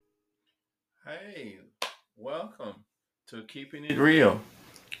Hey, welcome to Keeping It Real,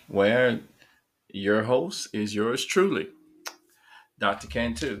 where your host is yours truly, Dr.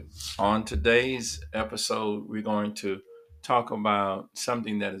 Cantu. On today's episode, we're going to talk about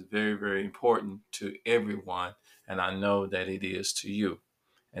something that is very, very important to everyone, and I know that it is to you,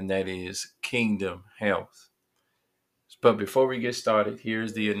 and that is kingdom health. But before we get started,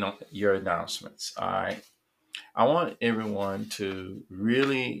 here's your announcements. All right, I want everyone to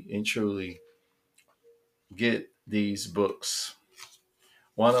really and truly get these books.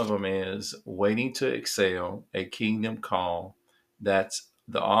 One of them is Waiting to Excel, A Kingdom Call. That's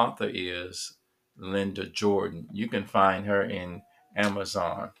the author is Linda Jordan. You can find her in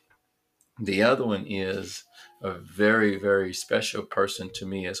Amazon. The other one is a very, very special person to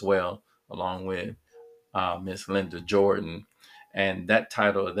me as well, along with Miss Linda Jordan. And that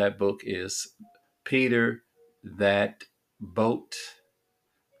title of that book is Peter That Boat,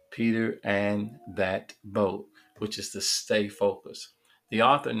 Peter and That Boat, which is to stay focused. The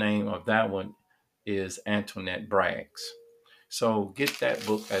author name of that one is Antoinette Braggs. So get that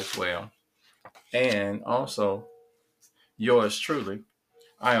book as well. And also, yours truly,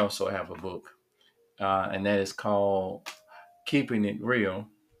 I also have a book, and that is called Keeping It Real,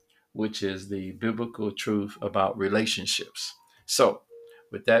 which is the biblical truth about relationships. So,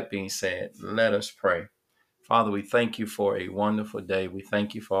 with that being said, let us pray. Father, we thank you for a wonderful day. We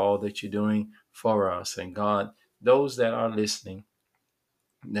thank you for all that you're doing for us. And God, those that are listening,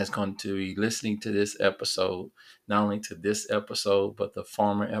 that's going to be listening to this episode, not only to this episode, but the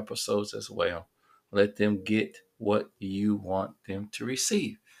former episodes as well. Let them get what you want them to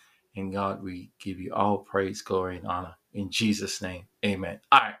receive. And God, we give you all praise, glory, and honor. In Jesus' name, amen.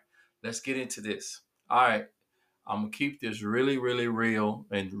 All right, let's get into this. All right, I'm going to keep this really, really real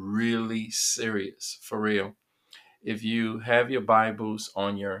and really serious, for real. If you have your Bibles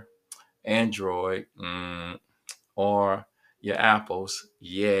on your Android or your Apples,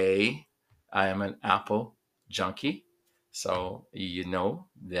 yay, I am an Apple junkie. So, you know,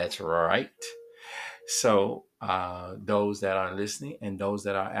 that's right. So, those that are listening and those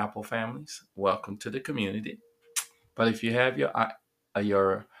that are Apple families, welcome to the community. But if you have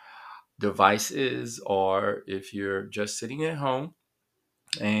your devices, or if you're just sitting at home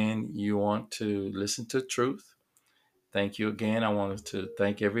and you want to listen to truth, thank you again. I wanted to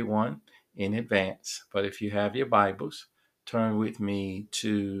thank everyone in advance. But if you have your Bibles, turn with me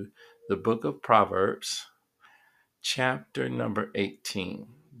to the book of Proverbs, chapter number 18.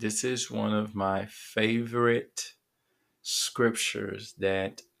 This is one of my favorite scriptures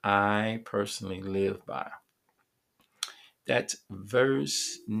that I personally live by. That's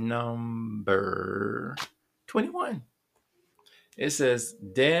verse number 21. It says,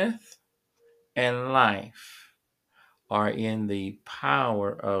 Death and life are in the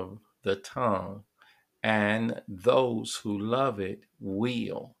power of the tongue, and those who love it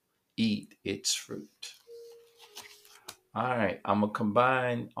will eat its fruit. All right, I'm going to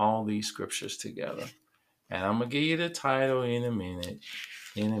combine all these scriptures together, and I'm going to give you the title in a minute.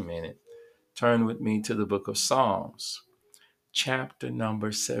 Turn with me to the book of Psalms, chapter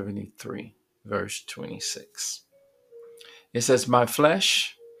number 73, verse 26. It says, My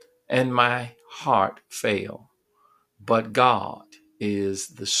flesh and my heart fail, but God is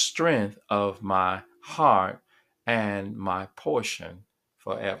the strength of my heart and my portion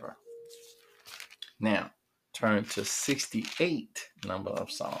forever. Now, turn to 68, number of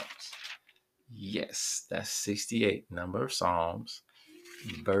Psalms. Yes, that's 68, number of Psalms,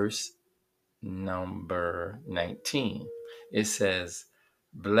 verse number 19. It says,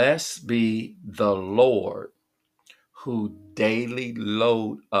 Blessed be the Lord who daily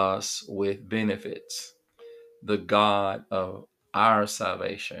load us with benefits, the God of our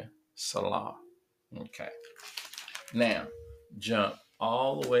salvation. Salah. Okay. Now, jump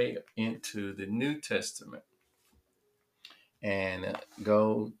all the way into the New Testament and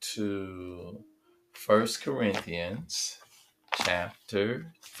go to First Corinthians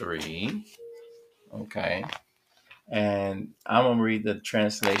chapter 3. Okay. And I'm going to read the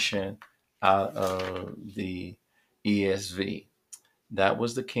translation out of the ESV. That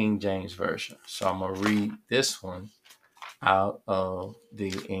was the King James Version. So I'm going to read this one out of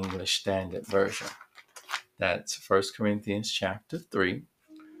the English Standard Version. That's First Corinthians chapter 3,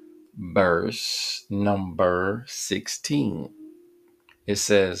 verse number 16. It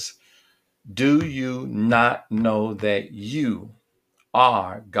says, Do you not know that you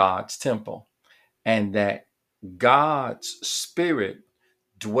are God's temple, and that God's Spirit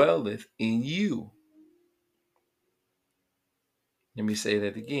dwelleth in you? Let me say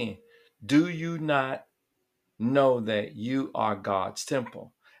that again. Do you not know that you are God's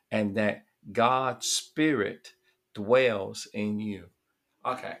temple, and that God's Spirit dwells in you.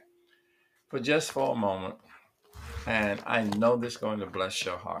 Okay, for just for a moment, and I know this is going to bless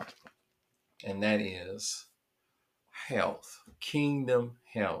your heart, and that is health, kingdom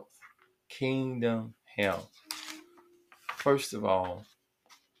health, kingdom health. First of all,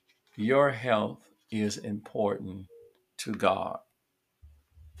 your health is important to God.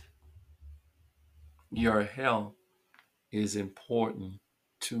 Your health is important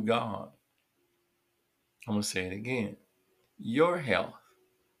to God. I'm going to say it again. Your health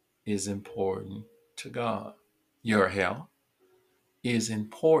is important to God. Your health is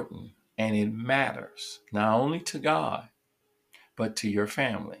important and it matters not only to God, but to your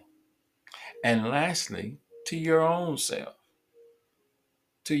family. And lastly, to your own self.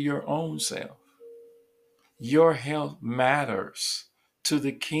 To your own self. Your health matters to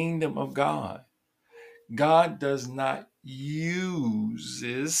the kingdom of God. God does not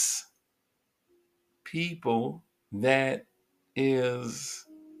use people that is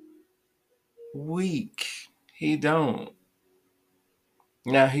weak. He don't.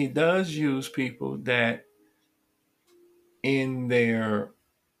 Now he does use people that in their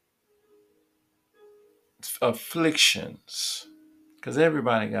afflictions, because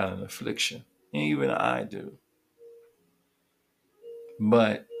everybody got an affliction, even I do.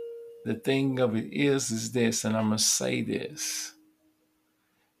 But the thing of it is this, and I'm gonna say this: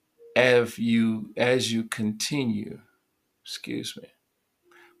 as you continue, excuse me,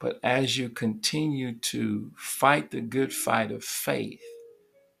 but as you continue to fight the good fight of faith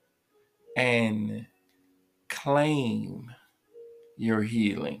and claim your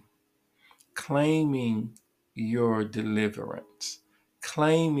healing, claiming your deliverance,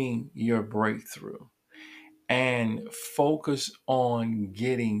 claiming your breakthrough, and focus on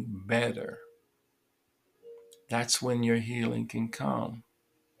getting better, that's when your healing can come.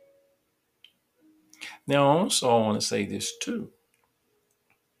 Now, also, I want to say this too,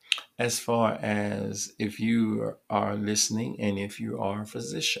 as far as if you are listening and if you are a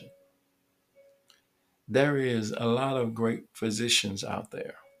physician. There is a lot of great physicians out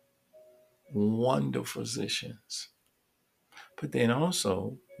there, wonderful physicians. But then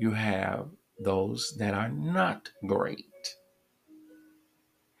also you have those that are not great.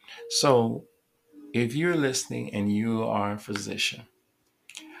 So if you're listening and you are a physician,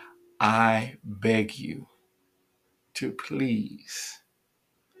 I beg you to please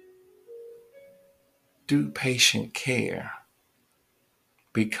do patient care,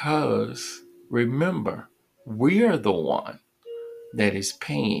 because remember, we are the one that is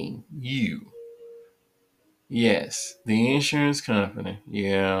paying you. Yes, the insurance company.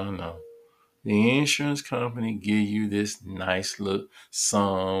 Yeah, I know. The insurance company give you this nice little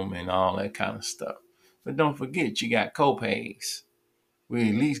sum and all that kind of stuff. But don't forget, you got co-pays. We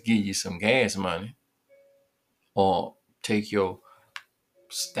at least give you some gas money or take your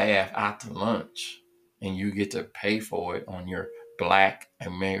staff out to lunch and you get to pay for it on your Black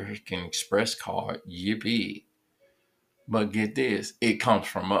American Express card. Yippee. But get this, it comes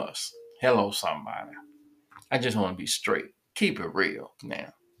from us. Hello, somebody. I just want to be straight. Keep it real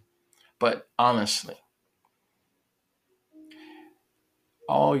now. But honestly,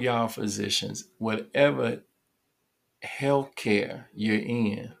 all y'all physicians, whatever healthcare you're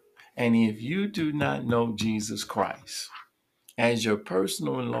in, and if you do not know Jesus Christ as your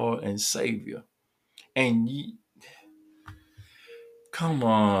personal Lord and Savior, and come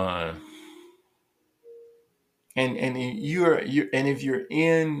on, and if you're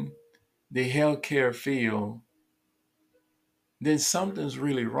in the healthcare field, then something's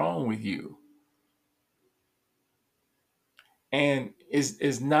really wrong with you. And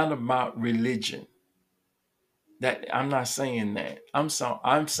it's not about religion. That I'm not saying that.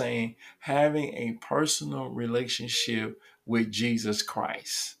 I'm saying having a personal relationship with Jesus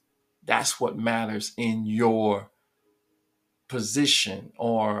Christ. That's what matters in your position,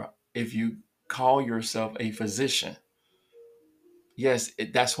 or if you call yourself a physician. Yes,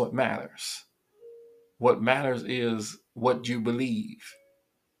 that's what matters. What matters is what you believe.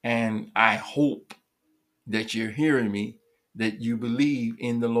 And I hope that you're hearing me, that you believe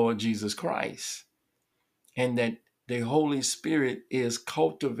in the Lord Jesus Christ, and that the Holy Spirit is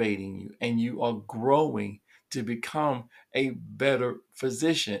cultivating you and you are growing to become a better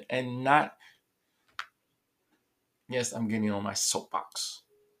physician, and not, yes, I'm getting on my soapbox,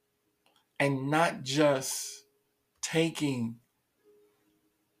 and not just taking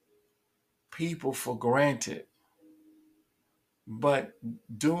people for granted, but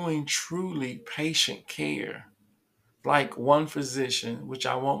doing truly patient care, like one physician, which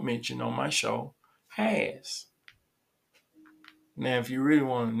I won't mention on my show, has. Now, if you really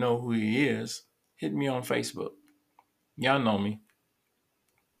want to know who he is, hit me on Facebook. Y'all know me.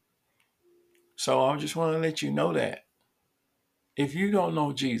 So I just want to let you know that if you don't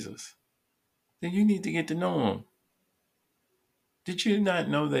know Jesus, then you need to get to know him. Did you not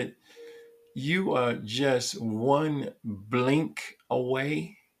know that you are just one blink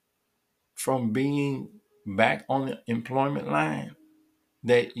away from being back on the employment line?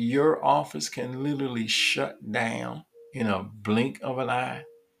 That your office can literally shut down in a blink of an eye?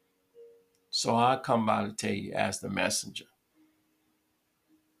 So I come by to tell you as the messenger,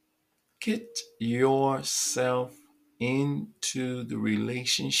 get yourself into the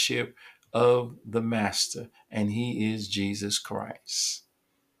relationship of the master, and he is Jesus Christ.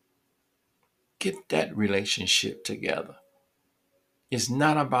 Get that relationship together. It's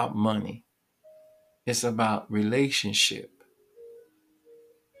not about money. It's about relationship.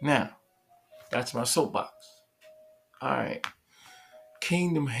 Now, that's my soapbox. All right.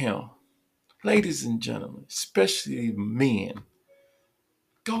 Kingdom Health. Ladies and gentlemen, especially men,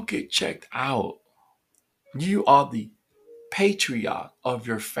 go get checked out. You are the patriarch of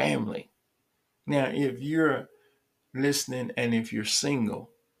your family. Now, if you're listening and if you're single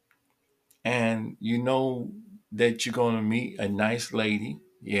and you know that you're going to meet a nice lady,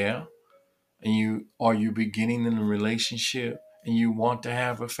 yeah, and you beginning in a relationship and you want to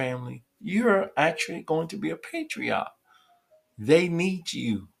have a family, you're actually going to be a patriarch. They need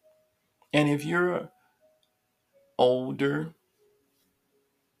you. And if you're older,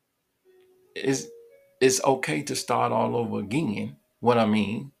 it's okay to start all over again. What I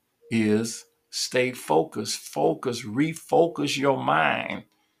mean is stay focused, refocus your mind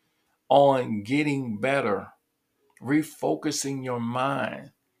on getting better, refocusing your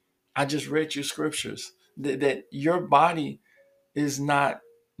mind. I just read your scriptures that your body is not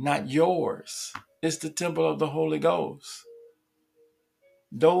yours. It's the temple of the Holy Ghost.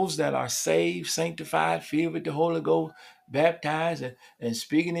 Those that are saved, sanctified, filled with the Holy Ghost, baptized and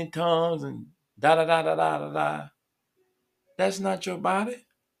speaking in tongues and da da da da da da da. That's not your body,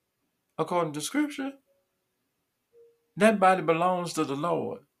 according to scripture. That body belongs to the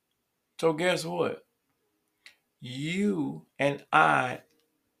Lord. So guess what? You and I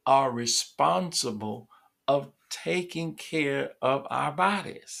are responsible of taking care of our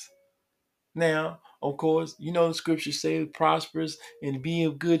bodies. Now, of course, you know the scripture says prosperous and be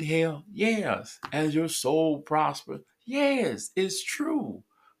of good health. Yes, as your soul prospers. Yes, it's true.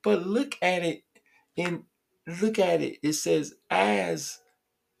 But in look at it. It says as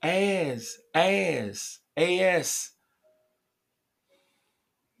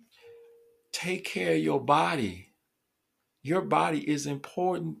take care of your body. Your body is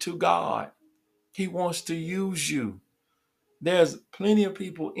important to God. He wants to use you. There's plenty of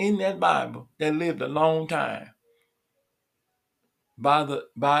people in that Bible that lived a long time by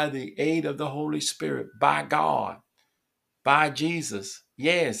the aid of the Holy Spirit, by God, by Jesus.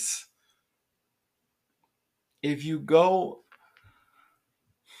 Yes. If you go,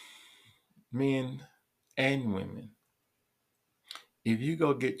 men and women, if you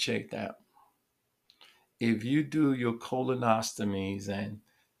go get checked out, if you do your colonostomies and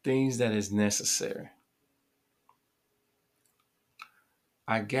things that is necessary,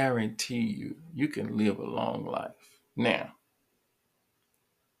 I guarantee you can live a long life. Now,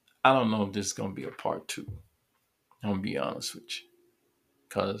 I don't know if this is going to be a part two. I'm going to be honest with you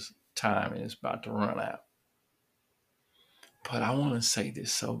because time is about to run out. But I want to say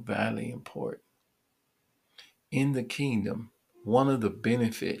this so badly important. In the kingdom, one of the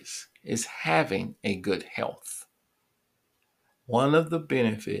benefits is having a good health. One of the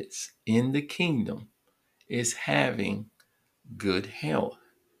benefits in the kingdom is having good health.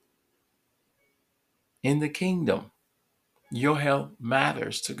 In the kingdom, your health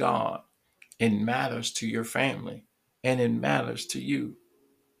matters to God. It matters to your family. And it matters to you.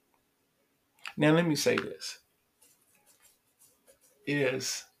 Now, let me say this.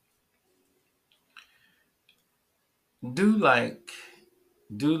 Is do like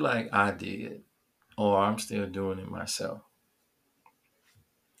I did, or I'm still doing it myself,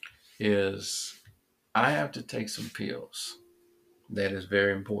 is I have to take some pills. That is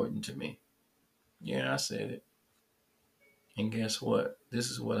very important to me. Yeah, I said it. And guess what? This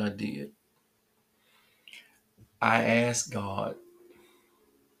is what I did. I asked God,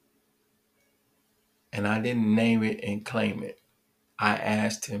 and I didn't name it and claim it. I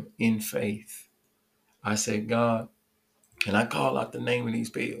asked him in faith. I said, God, and I call out the name of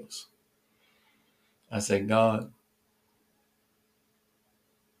these pills. I said, God,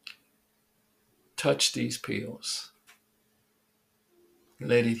 touch these pills.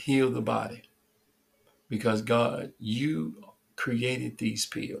 Let it heal the body. Because God, you created these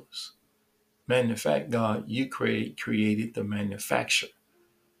pills. Matter of fact, God, you created the manufacturer.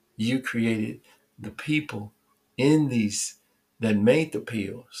 You created the people in these that made the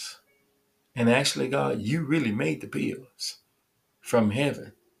pills. And actually, God, you really made the pills from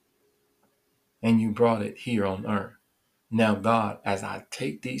heaven and you brought it here on earth. Now, God, as I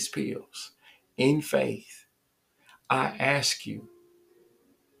take these pills in faith, I ask you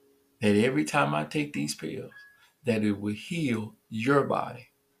that every time I take these pills, that it will heal your body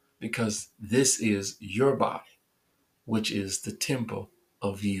because this is your body, which is the temple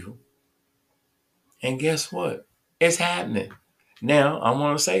of you. And guess what? It's happening. Now, I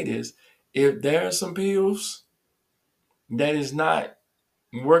want to say this. If there are some pills that is not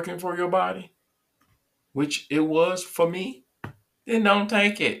working for your body, which it was for me, then don't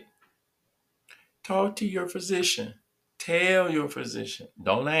take it. Talk to your physician. Tell your physician.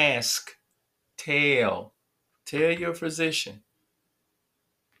 Don't ask. Tell. Tell your physician.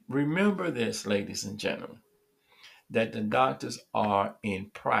 Remember this, ladies and gentlemen, that the doctors are in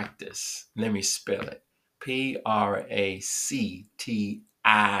practice. Let me spell it. Practice.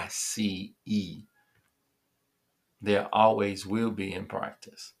 There always will be in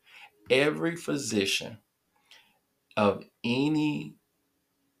practice. Every physician of anything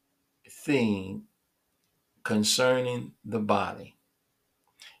concerning the body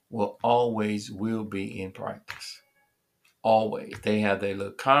will be in practice. Always. They have their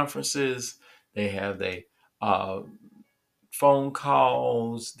little conferences. They have their phone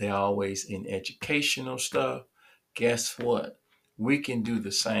calls. They're always in educational stuff. Guess what? We can do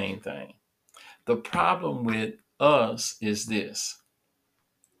the same thing. The problem with us is this.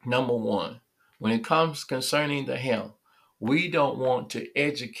 Number one, when it comes concerning the health, we don't want to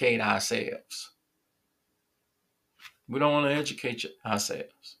educate ourselves. We don't want to educate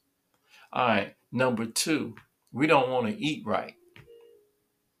ourselves. All right. Number two, we don't want to eat right.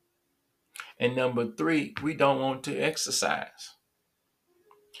 And number three, we don't want to exercise.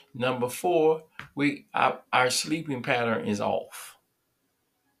 Number four, our sleeping pattern is off.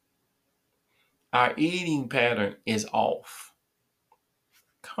 Our eating pattern is off.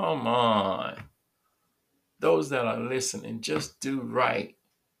 Come on. Those that are listening, just do right.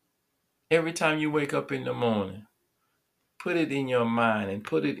 Every time you wake up in the morning, put it in your mind and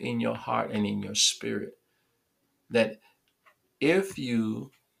put it in your heart and in your spirit that if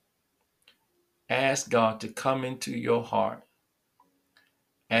you ask God to come into your heart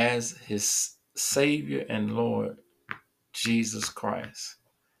as his Savior and Lord, Jesus Christ,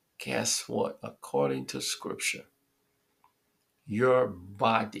 guess what? According to Scripture, your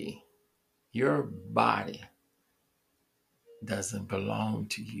body doesn't belong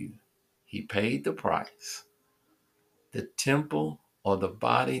to you. He paid the price. The temple or the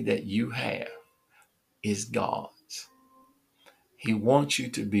body that you have is God's. He wants you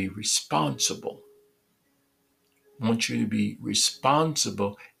to be responsible. Wants you to be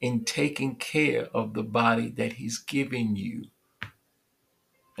responsible in taking care of the body that he's given you.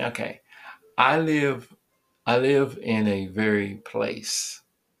 Okay. I live in a very place,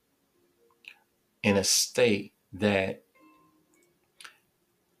 in a state that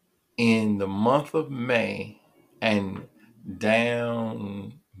in the month of May and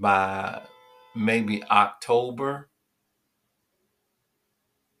down by maybe October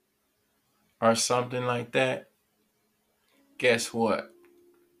or something like that, guess what?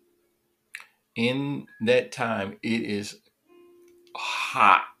 In that time, it is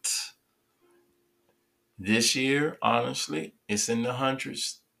hot. This year, honestly, it's in the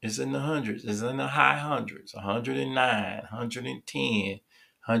hundreds. It's in the hundreds. It's in the high hundreds, 109, 110,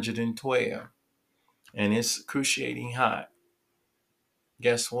 112. And it's excruciating hot.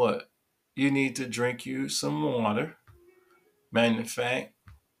 Guess what? You need to drink you some water. Matter of fact,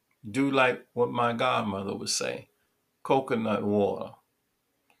 do like what my godmother would say, coconut water.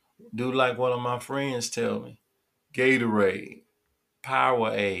 Do like one of my friends tell me, Gatorade,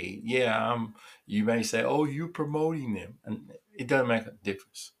 Powerade. Yeah, you may say, oh, you promoting them. And it doesn't make a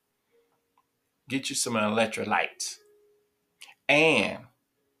difference. Get you some electrolytes. And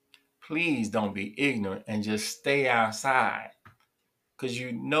please don't be ignorant and just stay outside because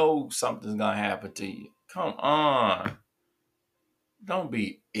you know something's going to happen to you. Come on. Don't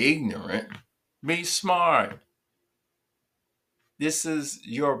be ignorant. Be smart. This is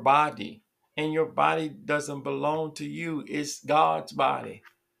your body, and your body doesn't belong to you. It's God's body.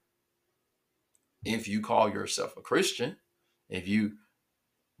 If you call yourself a Christian, if you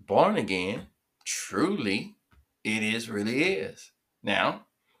born again, truly, really is. Now,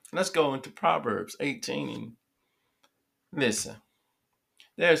 let's go into Proverbs 18. Listen,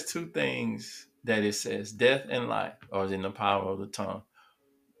 there's two things that it says death and life are in the power of the tongue.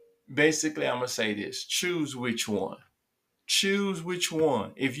 Basically, I'm going to say this: choose which one. Choose which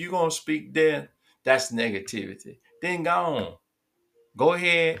one. If you're going to speak death, that's negativity. Then go on. Go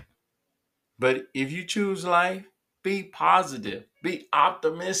ahead. But if you choose life, be positive. Be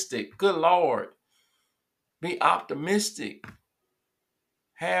optimistic. Good Lord. Be optimistic.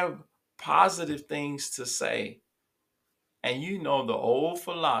 Have positive things to say. And you know the old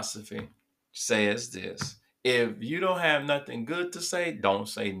philosophy says this: if you don't have nothing good to say, don't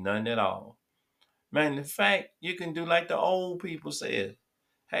say none at all. Man, in fact, you can do like the old people said.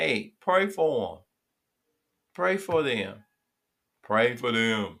 Hey, pray for them. Pray for them. Pray for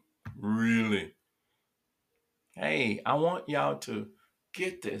them. Really. Hey, I want y'all to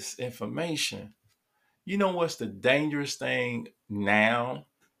get this information. You know what's the dangerous thing now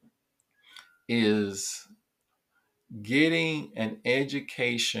is getting an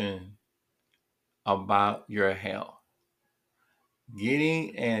education about your health,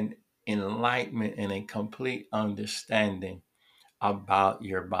 getting an enlightenment and a complete understanding about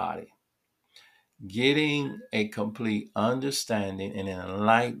your body, getting a complete understanding and an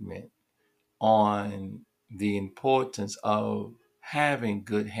enlightenment on the importance of having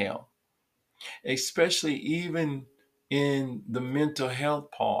good health, especially even in the mental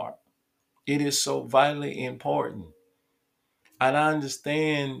health part. It is so vitally important. And I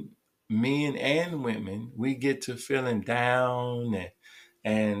understand men and women, we get to feeling down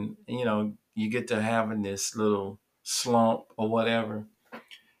and you get to having this little slump or whatever.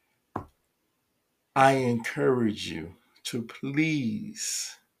 I encourage you to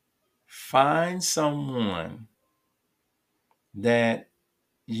please find someone that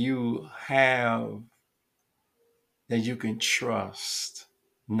you have that you can trust,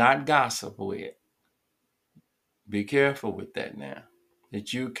 not gossip with. Be careful with that now.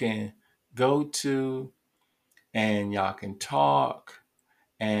 That you can go to and y'all can talk,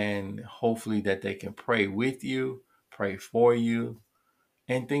 and hopefully that they can pray with you, pray for you,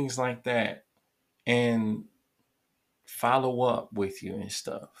 and things like that, and follow up with you and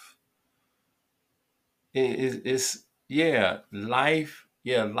stuff. It's life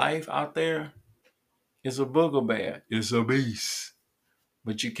out there is a booger bear. It's a beast.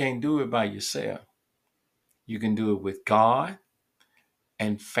 But you can't do it by yourself. You can do it with God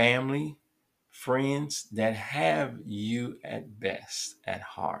and family, friends that have you at best at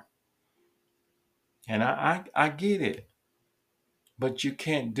heart. And I get it. But you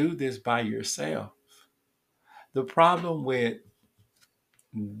can't do this by yourself. The problem with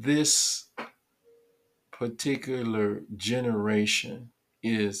this particular generation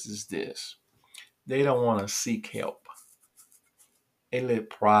is this. They don't want to seek help. They let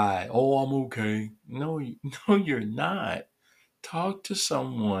pride, oh, I'm okay. No, no, you're not. Talk to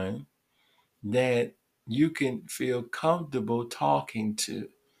someone that you can feel comfortable talking to.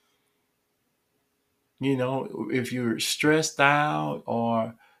 If you're stressed out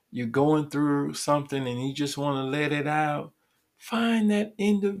or you're going through something and you just want to let it out, find that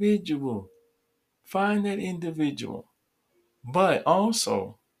individual. Find that individual. But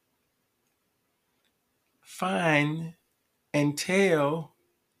also find and tell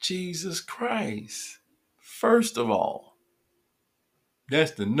Jesus Christ. First of all,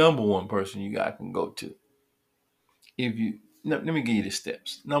 that's the number one person you guys can go to. Let me give you the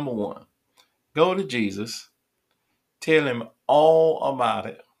steps. Number one, go to Jesus, tell him all about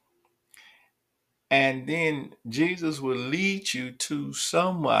it, and then Jesus will lead you to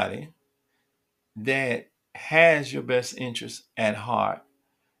somebody that has your best interest at heart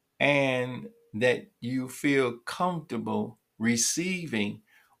and that you feel comfortable receiving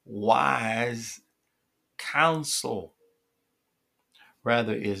wise counsel,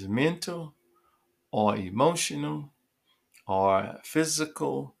 whether it's mental or emotional or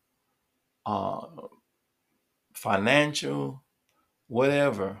physical, uh, financial,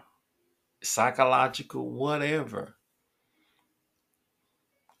 whatever, psychological, whatever.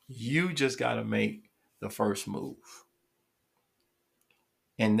 You just got to make the first move.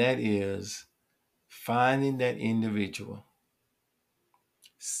 And that is finding that individual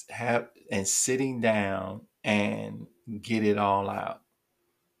and sitting down and get it all out.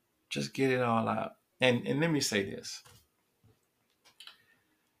 Just get it all out. And let me say this.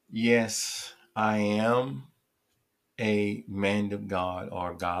 Yes, I am a man of God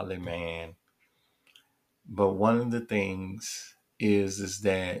or a godly man. But one of the things is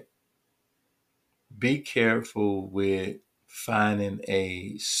that be careful with finding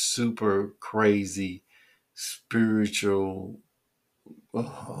a super crazy spiritual.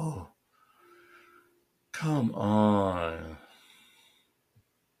 Oh, come on.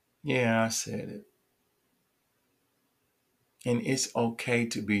 Yeah, I said it. And it's okay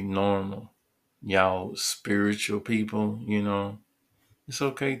to be normal. Y'all spiritual people, it's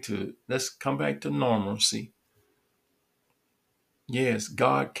okay to let's come back to normalcy. Yes,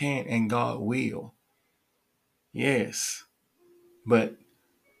 God can and God will. Yes. But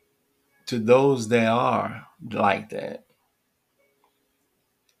to those that are like that,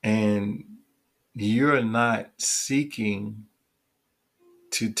 and you're not seeking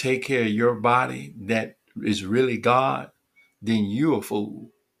to take care of your body that is really God, then you a fool.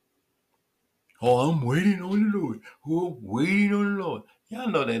 Oh, I'm waiting on the Lord. Oh, I'm waiting on the Lord. Y'all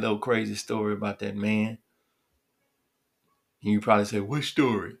know that little crazy story about that man. And you probably say, what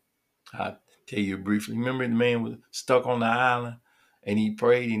story? I'll tell you briefly. Remember the man was stuck on the island and he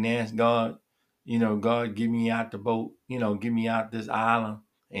prayed and asked God, God, get me out the boat, get me out this island.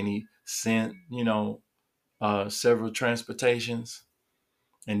 And he sent, several transportations.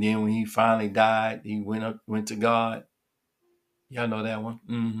 And then when he finally died, he went to God. Y'all know that one?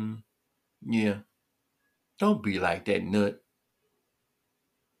 Mm-hmm. Yeah. Don't be like that nut.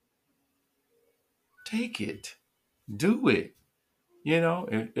 Take it. Do it.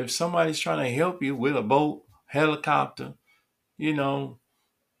 If somebody's trying to help you with a boat, helicopter, you know,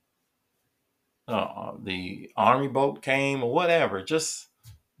 the army boat came or whatever, just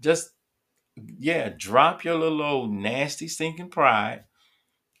yeah, drop your little old nasty stinking pride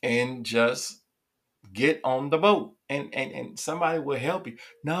and just get on the boat, and somebody will help you.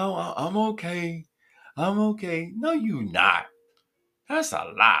 No, I'm okay. I'm okay. No, you not. That's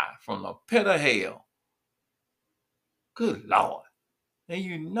a lie from the pit of hell. Good Lord. And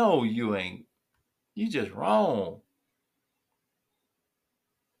you ain't. You just wrong.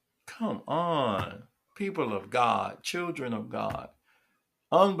 Come on. People of God, children of God,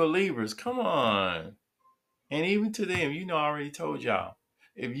 unbelievers, come on. And even to them, I already told y'all.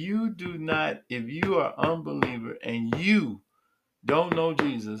 If you are unbeliever and you don't know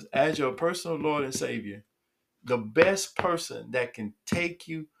Jesus as your personal Lord and Savior, the best person that can take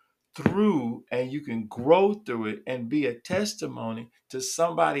you through and you can grow through it and be a testimony to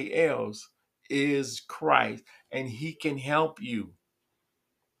somebody else is Christ, and he can help you.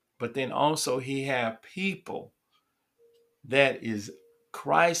 But then also he have people that is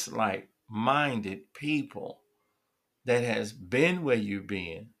Christ-like minded people that has been where you've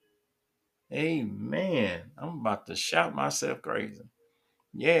been. Amen. I'm about to shout myself crazy.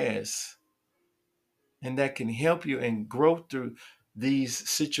 Yes. And that can help you and grow through these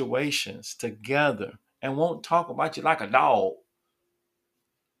situations together and won't talk about you like a dog.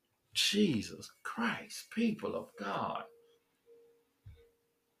 Jesus Christ, people of God.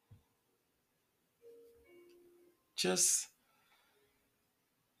 Just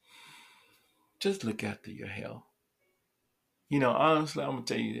just look after your health. Honestly, I'm gonna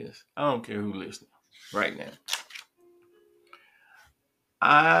tell you this. I don't care who's listening right now.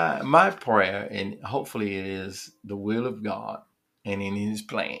 My prayer, and hopefully it is the will of God and in his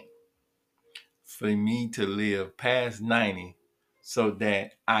plan, for me to live past 90 so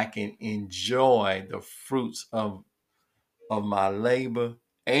that I can enjoy the fruits of my labor,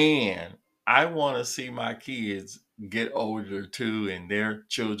 and I want to see my kids get older too and their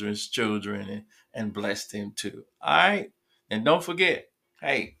children's children, and bless them too. All right. And don't forget,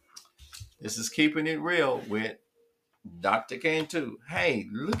 hey, this is Keeping It Real with Dr. Kane too. Hey,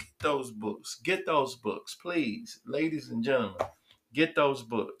 look at those books. Get those books, please. Ladies and gentlemen, get those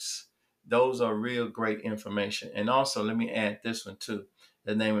books. Those are real great information. And also, let me add this one too.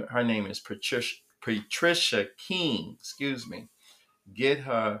 Her name is Patricia King. Excuse me. Get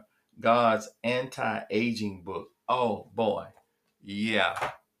her God's Anti-Aging book. Oh boy. Yeah.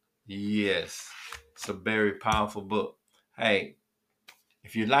 Yes. It's a very powerful book. Hey,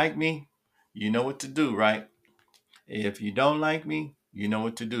 if you like me, you know what to do, right? If you don't like me, you know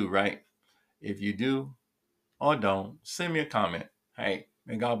what to do, right? If you do or don't, send me a comment. Hey,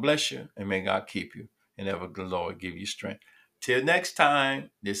 may God bless you and may God keep you, and ever the Lord give you strength. Till next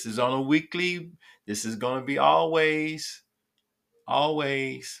time, this is on a weekly. This is going to be always,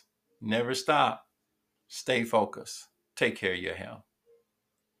 always, never stop. Stay focused. Take care of your health.